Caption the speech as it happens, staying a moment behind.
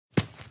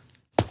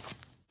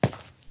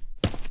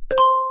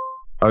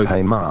Oh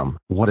hey mom,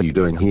 what are you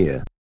doing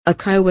here? A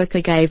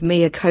coworker gave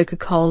me a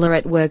Coca-Cola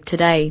at work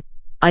today.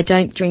 I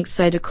don't drink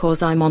soda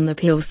cause I'm on the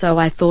pill, so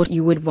I thought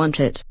you would want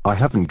it. I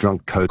haven't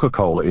drunk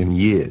Coca-Cola in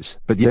years,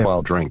 but yeah,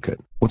 I'll drink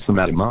it. What's the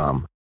matter,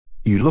 mom?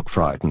 You look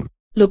frightened.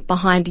 Look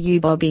behind you,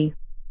 Bobby.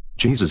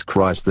 Jesus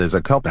Christ, there's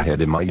a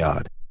copperhead in my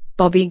yard.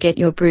 Bobby, get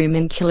your broom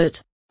and kill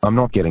it. I'm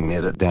not getting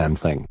near that damn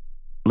thing.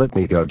 Let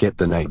me go get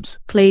the nabs.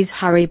 Please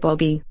hurry,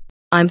 Bobby.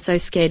 I'm so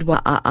scared.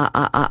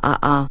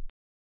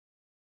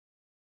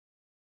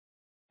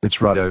 It's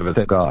right over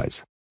there,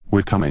 guys.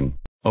 We're coming.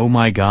 Oh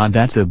my god,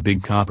 that's a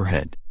big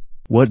copperhead.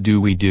 What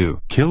do we do?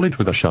 Kill it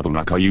with a shovel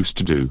like I used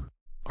to do.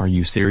 Are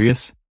you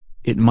serious?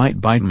 It might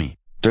bite me.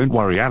 Don't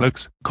worry,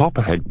 Alex,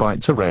 copperhead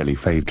bites are rarely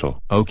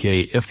fatal.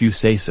 Okay, if you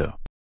say so.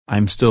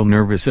 I'm still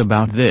nervous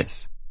about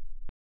this.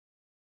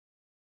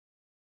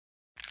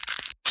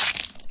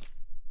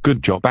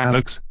 Good job,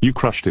 Alex, you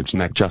crushed its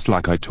neck just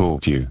like I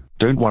taught you.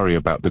 Don't worry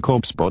about the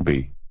corpse,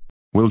 Bobby.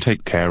 We'll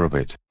take care of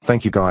it.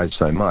 Thank you guys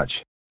so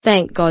much.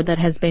 Thank God that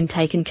has been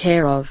taken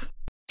care of.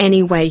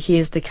 Anyway,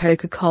 here's the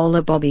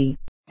Coca-Cola, Bobby.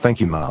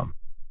 Thank you, mom.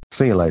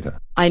 See you later.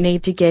 I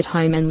need to get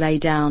home and lay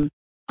down.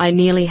 I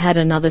nearly had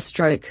another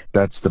stroke.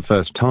 That's the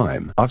first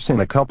time I've seen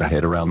a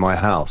copperhead around my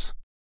house.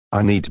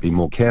 I need to be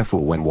more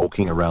careful when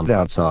walking around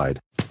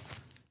outside.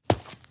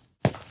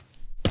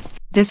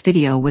 This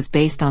video was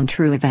based on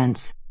true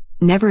events.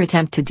 Never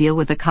attempt to deal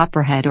with a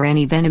copperhead or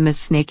any venomous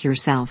snake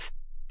yourself.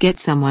 Get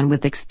someone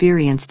with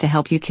experience to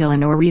help you kill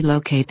and or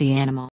relocate the animal.